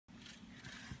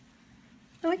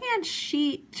We're looking at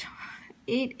sheet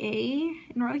 8A,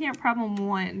 and we're looking at problem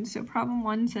 1. So problem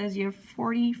 1 says you have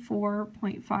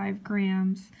 44.5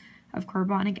 grams of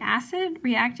carbonic acid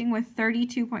reacting with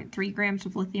 32.3 grams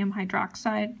of lithium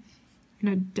hydroxide in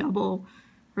a double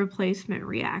replacement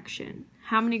reaction.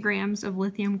 How many grams of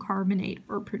lithium carbonate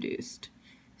are produced?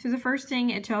 So the first thing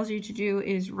it tells you to do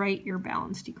is write your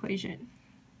balanced equation.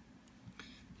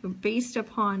 So based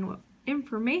upon what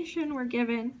information we're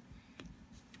given,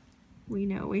 we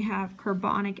know we have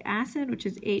carbonic acid, which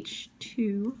is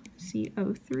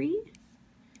H2CO3,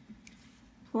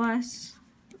 plus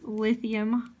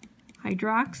lithium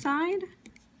hydroxide,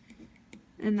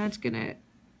 and that's going to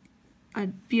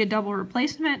be a double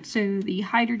replacement, so the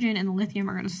hydrogen and the lithium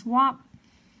are going to swap,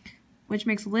 which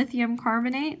makes lithium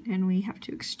carbonate, and we have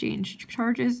to exchange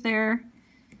charges there.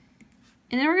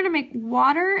 And then we're going to make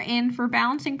water, and for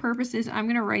balancing purposes, I'm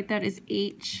going to write that as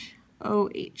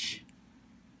HOH.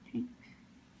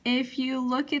 If you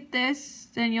look at this,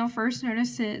 then you'll first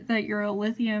notice that your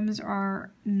lithiums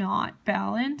are not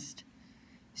balanced.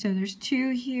 So there's 2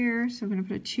 here, so I'm going to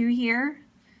put a 2 here.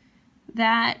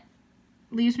 That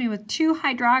leaves me with 2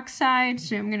 hydroxide,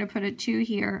 so I'm going to put a 2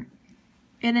 here.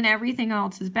 And then everything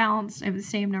else is balanced. I have the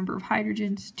same number of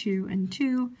hydrogens, 2 and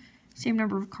 2, same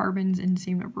number of carbons, and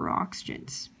same number of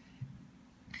oxygens.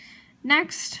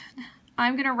 Next,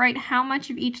 I'm going to write how much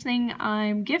of each thing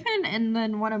I'm given and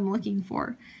then what I'm looking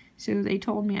for. So they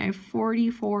told me I have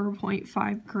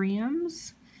 44.5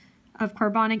 grams of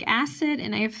carbonic acid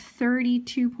and I have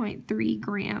 32.3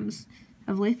 grams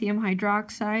of lithium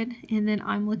hydroxide, and then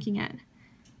I'm looking at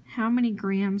how many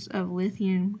grams of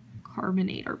lithium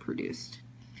carbonate are produced.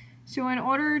 So in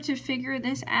order to figure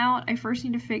this out, I first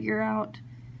need to figure out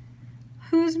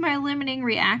who's my limiting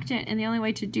reactant, and the only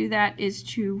way to do that is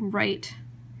to write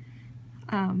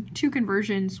 2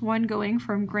 conversions, one going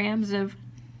from grams of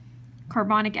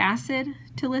carbonic acid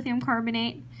to lithium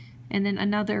carbonate, and then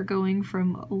another going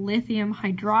from lithium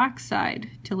hydroxide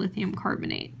to lithium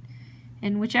carbonate.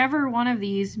 And whichever one of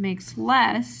these makes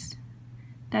less,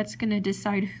 that's going to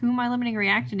decide who my limiting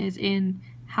reactant is and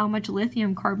how much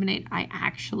lithium carbonate I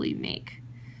actually make.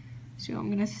 So I'm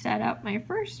going to set up my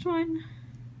first one.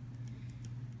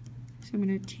 So I'm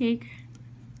going to take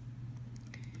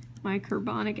my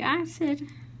carbonic acid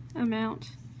amount,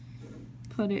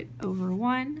 put it over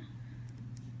 1,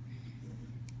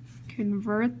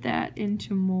 convert that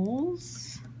into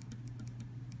moles,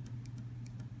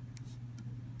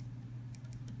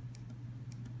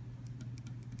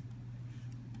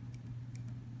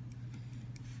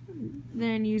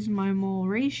 then use my mole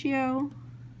ratio,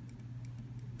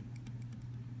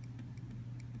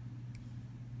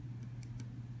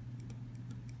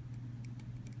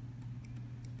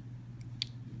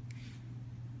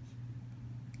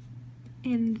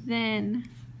 and then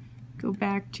go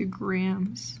back to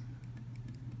grams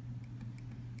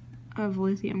of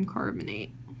lithium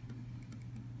carbonate.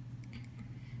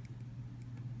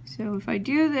 So if I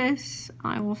do this,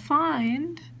 I will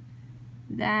find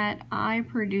that I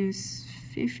produce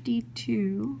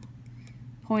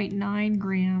 52.9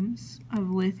 grams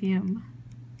of lithium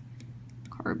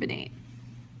carbonate.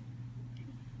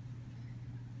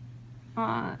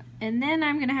 And then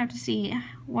I'm going to have to see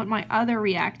what my other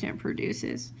reactant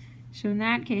produces. So in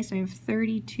that case, I have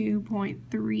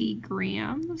 32.3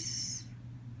 grams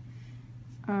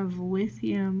of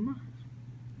lithium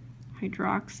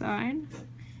hydroxide. I'm going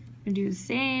to do the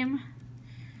same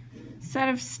set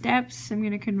of steps. I'm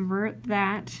going to convert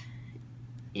that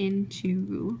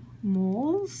into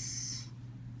moles,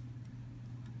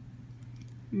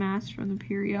 mass from the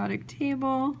periodic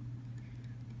table.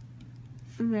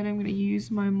 And then I'm going to use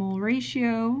my mole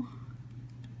ratio.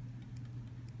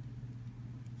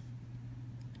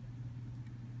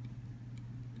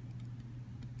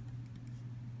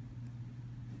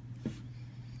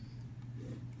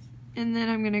 And then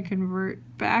I'm going to convert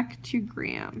back to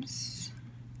grams.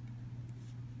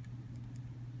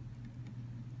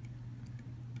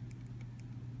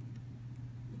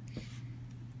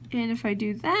 And if I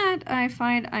do that, I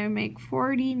find I make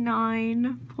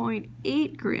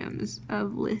 49.8 grams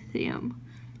of lithium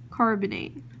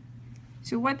carbonate.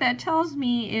 So what that tells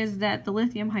me is that the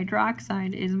lithium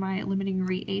hydroxide is my limiting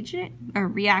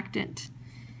reactant.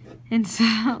 And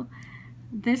so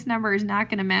this number is not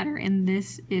going to matter, and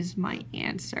this is my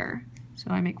answer.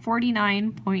 So I make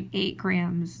 49.8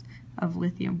 grams of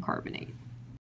lithium carbonate.